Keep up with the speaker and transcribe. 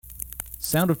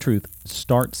Sound of Truth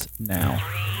starts now.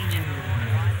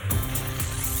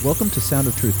 Welcome to Sound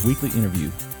of Truth Weekly Interview,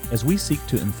 as we seek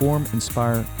to inform,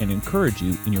 inspire, and encourage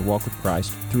you in your walk with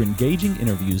Christ through engaging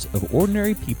interviews of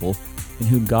ordinary people in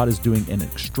whom God is doing an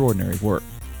extraordinary work.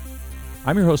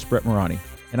 I'm your host, Brett Morani,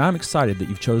 and I'm excited that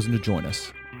you've chosen to join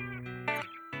us.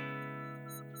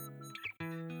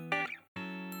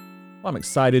 I'm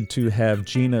excited to have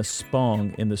Gina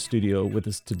Spong in the studio with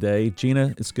us today.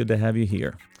 Gina, it's good to have you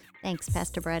here. Thanks,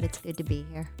 Pastor Brett. It's good to be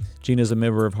here. Gina is a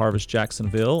member of Harvest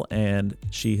Jacksonville, and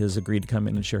she has agreed to come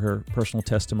in and share her personal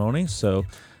testimony. So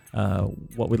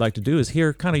what we'd like to do is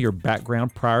hear kind of your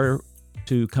background prior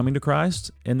to coming to Christ,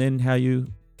 and then how you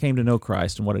came to know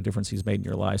Christ and what a difference he's made in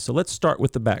your life. So let's start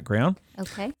with the background.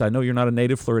 Okay. I know you're not a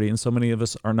native Floridian. So many of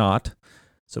us are not.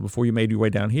 So before you made your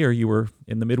way down here, you were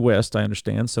in the Midwest, I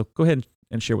understand. So go ahead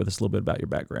and share with us a little bit about your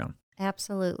background.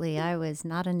 Absolutely. I was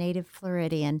not a native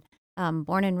Floridian.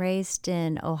 Born and raised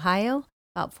in Ohio,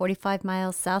 about 45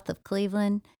 miles south of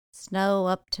Cleveland, snow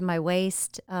up to my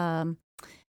waist. And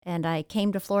I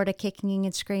came to Florida kicking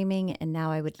and screaming, and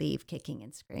now I would leave kicking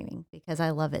and screaming because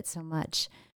I love it so much.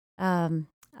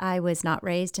 I was not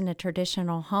raised in a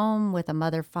traditional home with a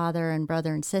mother, father, and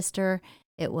brother and sister.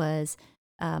 It was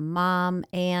mom,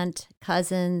 aunt,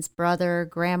 cousins, brother,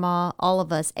 grandma, all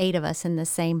of us, 8 of us in the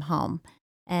same home.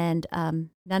 And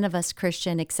none of us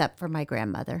Christian except for my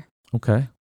grandmother. Okay.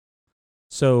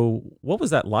 So what was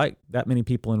that like, that many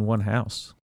people in one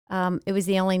house? It was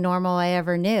the only normal I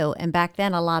ever knew. And back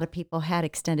then, a lot of people had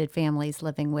extended families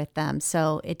living with them.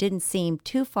 So it didn't seem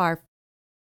too far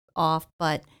off.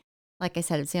 But like I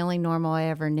said, it's the only normal I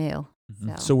ever knew.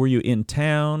 Mm-hmm. So were you in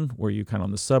town? Were you kind of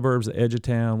on the suburbs, the edge of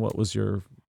town? What was your...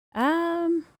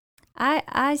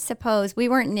 I suppose we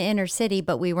weren't in the inner city,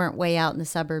 but we weren't way out in the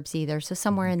suburbs either. So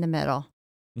somewhere in the middle.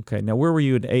 Okay. Now, where were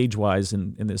you age-wise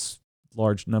in this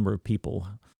large number of people?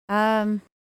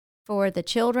 For the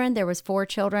children, there was 4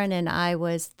 children, and I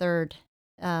was third.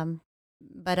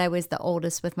 But I was the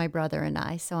oldest with my brother and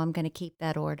I, so I'm going to keep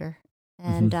that order.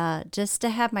 And just to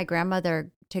have my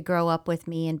grandmother to grow up with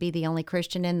me and be the only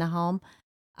Christian in the home,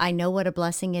 I know what a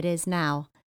blessing it is now,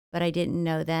 but I didn't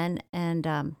know then,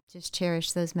 and just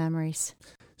cherish those memories.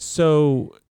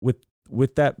 So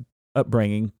with that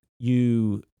upbringing,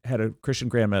 you had a Christian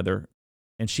grandmother,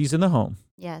 and she's in the home.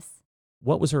 Yes.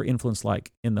 What was her influence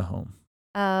like in the home?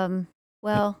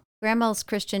 Well, Grandma's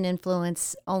Christian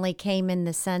influence only came in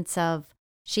the sense of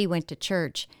she went to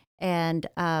church, and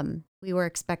we were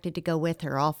expected to go with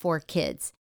her, all 4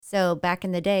 kids. So back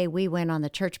in the day, we went on the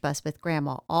church bus with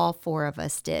Grandma. All 4 of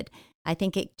us did. I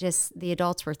think the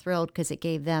adults were thrilled because it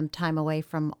gave them time away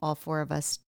from all 4 of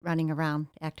us running around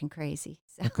acting crazy.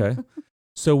 So. Okay.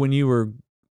 So when you were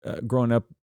growing up,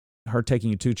 her taking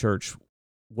you to church,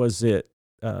 was it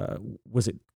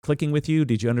clicking with you?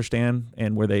 Did you understand?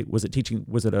 And was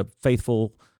it a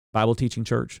faithful Bible teaching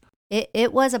church?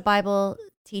 It was a Bible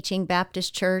teaching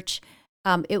Baptist church.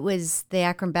 It was the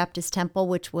Akron Baptist Temple,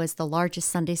 which was the largest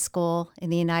Sunday school in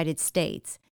the United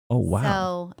States. Oh,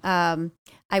 wow. So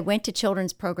I went to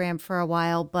children's program for a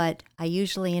while, but I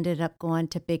usually ended up going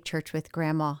to big church with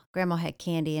Grandma. Grandma had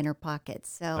candy in her pockets,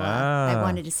 so I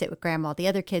wanted to sit with Grandma. The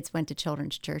other kids went to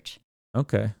children's church.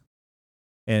 Okay.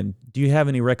 And do you have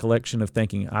any recollection of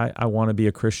thinking, I want to be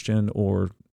a Christian,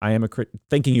 or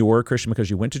thinking you were a Christian because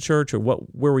you went to church, or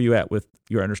where were you at with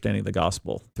your understanding of the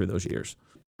gospel through those years?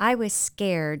 I was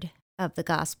scared of the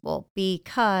gospel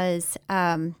because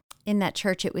in that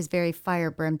church it was very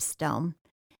fire brimstone.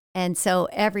 And so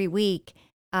every week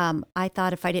I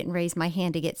thought if I didn't raise my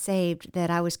hand to get saved that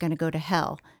I was going to go to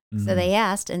hell. Mm-hmm. So they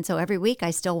asked, and so every week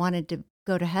I still wanted to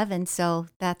go to heaven. So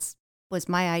that was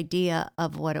my idea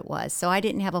of what it was. So I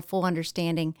didn't have a full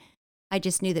understanding. I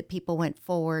just knew that people went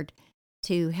forward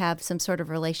to have some sort of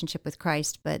relationship with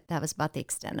Christ, but that was about the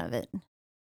extent of it.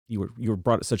 You were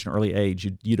brought at such an early age,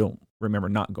 you don't remember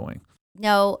not going.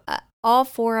 No, all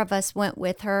 4 of us went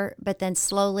with her, but then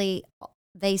slowly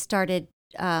they started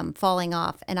falling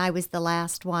off, and I was the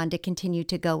last one to continue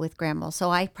to go with Grandma.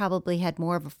 So I probably had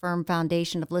more of a firm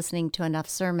foundation of listening to enough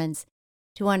sermons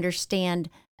to understand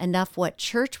enough what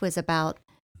church was about,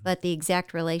 but the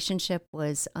exact relationship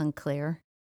was unclear.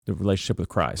 The relationship with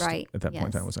Christ, right, at that point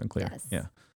in time, was unclear. Yes. Yeah.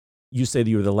 You said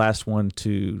you were the last one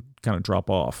to kind of drop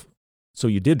off. So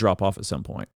you did drop off at some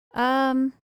point.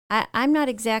 I'm not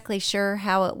exactly sure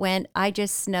how it went. I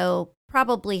just know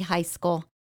probably high school.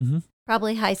 Mm-hmm.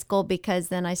 Probably high school, because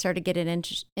then I started getting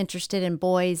interested in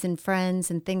boys and friends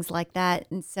and things like that.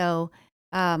 And so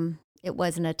it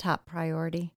wasn't a top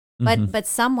priority. But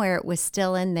somewhere it was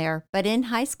still in there. But in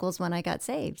high school is when I got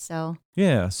saved. So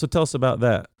yeah. So tell us about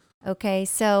that. Okay.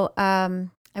 So I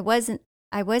wasn't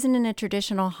I wasn't in a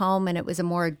traditional home, and it was a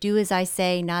more do as I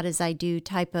say, not as I do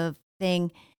type of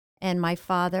thing. And my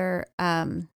father,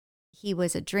 he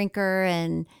was a drinker,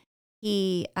 and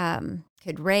he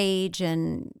could rage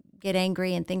and get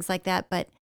angry and things like that. But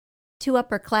two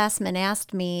upperclassmen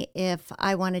asked me if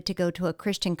I wanted to go to a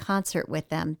Christian concert with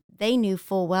them. They knew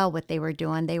full well what they were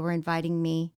doing. They were inviting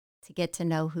me to get to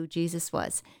know who Jesus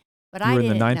was. But You I were in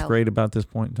the didn't ninth know. grade about this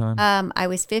point in time? I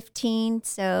was 15,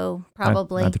 so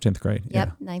probably Ninth or 10th grade.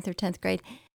 Yep, ninth or 10th grade.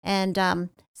 And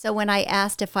so when I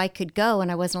asked if I could go,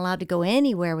 and I wasn't allowed to go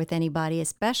anywhere with anybody,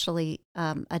 especially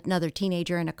another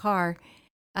teenager in a car,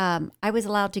 I was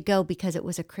allowed to go because it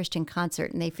was a Christian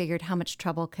concert, and they figured how much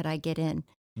trouble could I get in.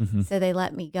 Mm-hmm. So they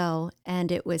let me go,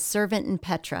 and it was Servant and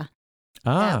Petra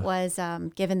that was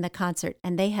given the concert.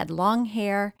 And they had long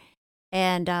hair,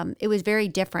 and it was very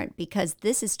different because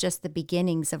this is just the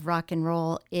beginnings of rock and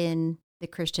roll in the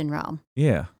Christian realm.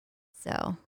 Yeah.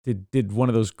 So Did one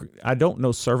of those? I don't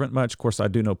know Servant much. Of course, I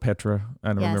do know Petra. I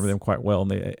don't remember them quite well in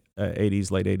the 80s,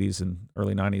 late 80s, and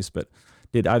early 90s. But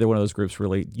did either one of those groups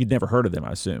really? You'd never heard of them,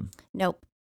 I assume. Nope,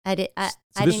 I did. So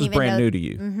I this didn't was even brand know, new to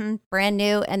you. Mm-hmm, brand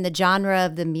new, and the genre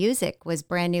of the music was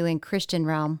brand new in Christian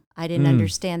realm. I didn't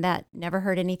understand that. Never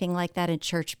heard anything like that in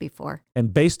church before.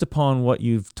 And based upon what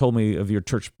you've told me of your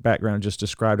church background just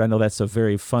described, I know that's a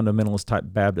very fundamentalist type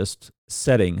Baptist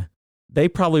setting. They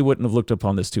probably wouldn't have looked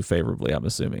upon this too favorably, I'm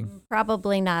assuming.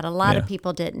 Probably not. A lot of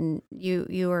people didn't. You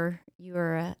were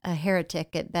a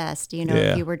heretic at best,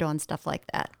 if you were doing stuff like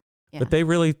that. Yeah. But they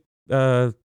really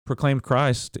proclaimed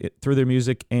Christ through their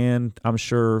music, and I'm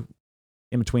sure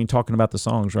in between talking about the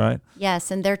songs, right?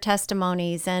 Yes, and their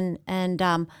testimonies,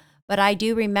 but I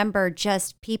do remember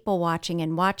just people watching,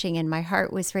 and my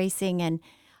heart was racing, and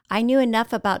I knew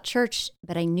enough about church,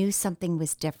 but I knew something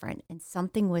was different and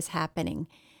something was happening.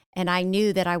 And I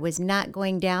knew that I was not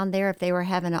going down there if they were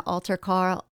having an altar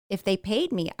call. If they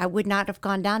paid me, I would not have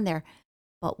gone down there.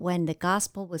 But when the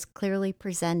gospel was clearly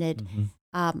presented,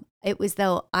 it was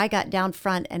though I got down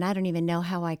front, and I don't even know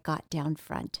how I got down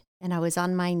front. And I was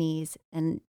on my knees,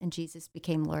 and Jesus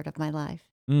became Lord of my life.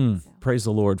 So. Praise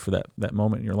the Lord for that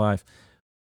moment in your life.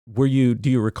 Do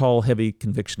you recall heavy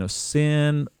conviction of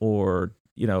sin, or,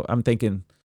 I'm thinking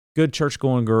good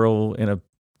church-going girl in a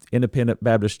independent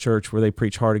Baptist church where they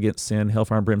preach hard against sin,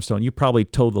 hellfire and brimstone. You probably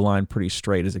towed the line pretty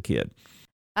straight as a kid.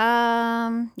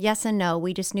 Yes and no.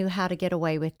 We just knew how to get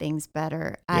away with things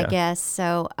better, I guess.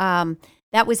 So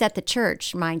that was at the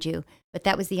church, mind you, but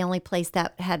that was the only place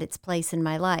that had its place in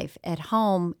my life. At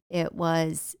home, it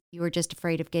was, you were just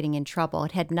afraid of getting in trouble.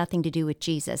 It had nothing to do with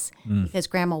Jesus because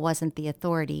Grandma wasn't the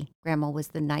authority. Grandma was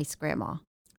the nice grandma.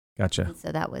 Gotcha. And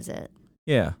so that was it.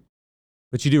 Yeah.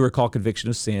 But you do recall conviction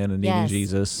of sin and needing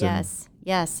Jesus.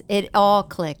 Yes. It all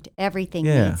clicked. Everything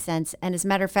made sense. And as a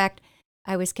matter of fact,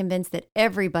 I was convinced that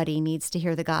everybody needs to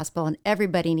hear the gospel and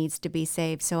everybody needs to be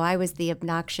saved. So I was the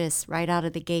obnoxious, right out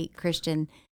of the gate Christian,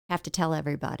 have to tell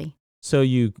everybody. So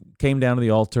you came down to the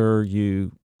altar,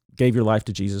 you gave your life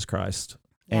to Jesus Christ,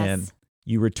 and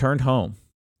you returned home.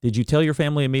 Did you tell your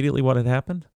family immediately what had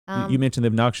happened? You mentioned the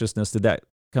obnoxiousness. Did that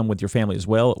come with your family as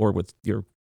well, or with your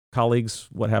colleagues?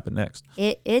 What happened next?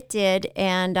 It did,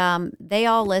 and they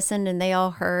all listened and they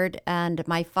all heard. And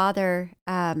my father,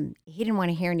 he didn't want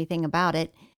to hear anything about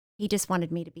it. He just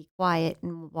wanted me to be quiet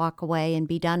and walk away and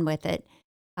be done with it.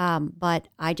 But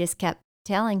I just kept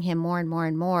telling him more and more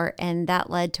and more, and that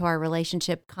led to our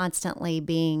relationship constantly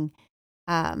being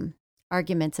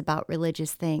arguments about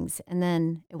religious things. And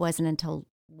then it wasn't until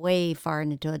way far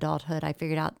into adulthood I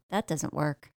figured out that doesn't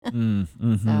work.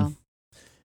 So.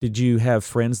 Did you have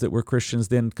friends that were Christians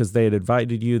then because they had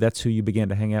invited you? That's who you began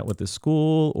to hang out with at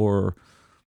school, or?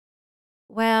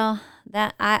 Well,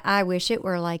 that I wish it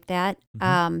were like that.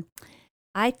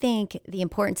 I think the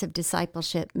importance of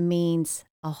discipleship means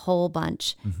a whole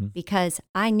bunch because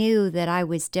I knew that I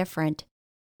was different,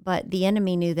 but the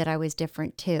enemy knew that I was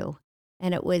different too.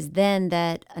 And it was then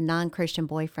that a non-Christian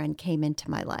boyfriend came into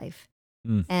my life.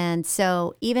 And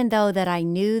so even though that I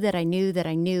knew that I knew that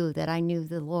I knew that I knew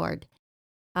the Lord,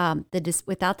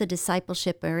 without the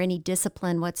discipleship or any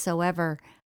discipline whatsoever,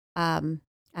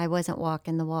 I wasn't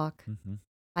walking the walk.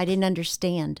 I didn't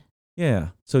understand. Yeah.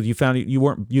 So you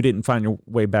didn't find your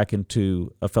way back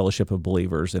into a fellowship of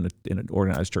believers in an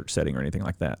organized church setting or anything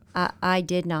like that. I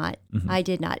did not. I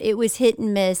did not. It was hit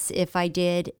and miss if I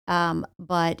did.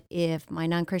 But if my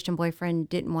non-Christian boyfriend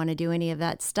didn't want to do any of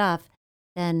that stuff,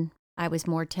 then I was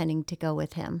more tending to go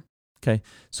with him. Okay.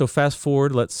 So fast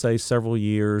forward, let's say several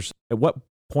years. At what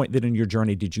point then in your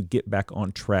journey did you get back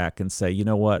on track and say, you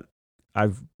know what,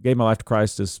 I've gave my life to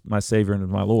Christ as my Savior and as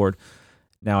my Lord.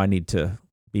 Now I need to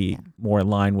be more in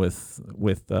line with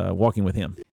walking with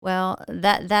Him? Well,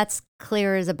 that's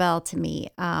clear as a bell to me.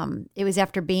 It was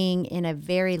after being in a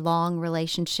very long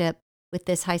relationship with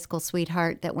this high school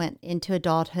sweetheart that went into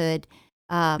adulthood,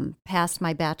 past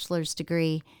my bachelor's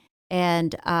degree,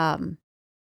 and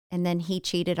then he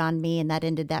cheated on me, and that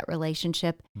ended that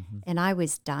relationship. Mm-hmm. And I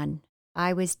was done.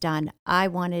 I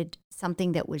wanted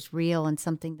something that was real and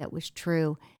something that was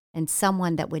true, and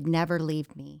someone that would never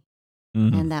leave me,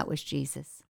 Mm-hmm. and that was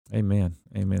Jesus. Amen.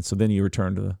 Amen. So then you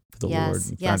returned to the Lord.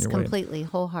 And Yes, found your way. completely,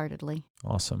 wholeheartedly.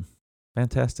 Awesome.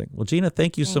 Fantastic. Well, Gina,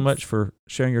 thank you so Thanks. much for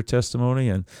sharing your testimony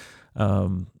and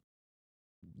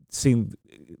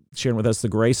sharing with us the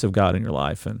grace of God in your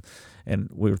life. And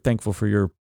we're thankful for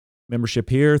your membership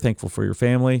here, thankful for your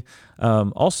family.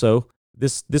 Also,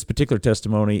 this particular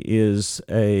testimony is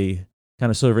a kind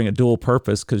of serving a dual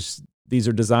purpose, because these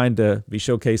are designed to be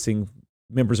showcasing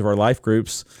members of our life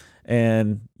groups.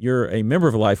 And you're a member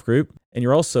of a life group, and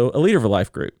you're also a leader of a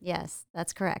life group. Yes,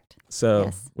 that's correct. So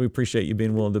Yes. we appreciate you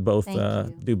being willing to both Thank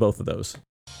you. do both of those.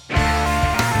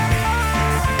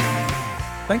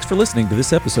 Thanks for listening to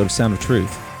this episode of Sound of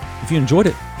Truth. If you enjoyed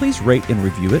it, please rate and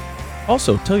review it.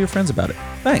 Also, tell your friends about it.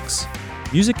 Thanks.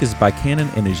 Music is by Canon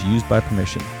and is used by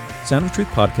permission. Sound of Truth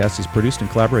podcast is produced in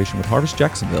collaboration with Harvest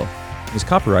Jacksonville and is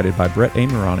copyrighted by Brett A.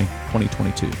 Morani,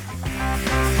 2022.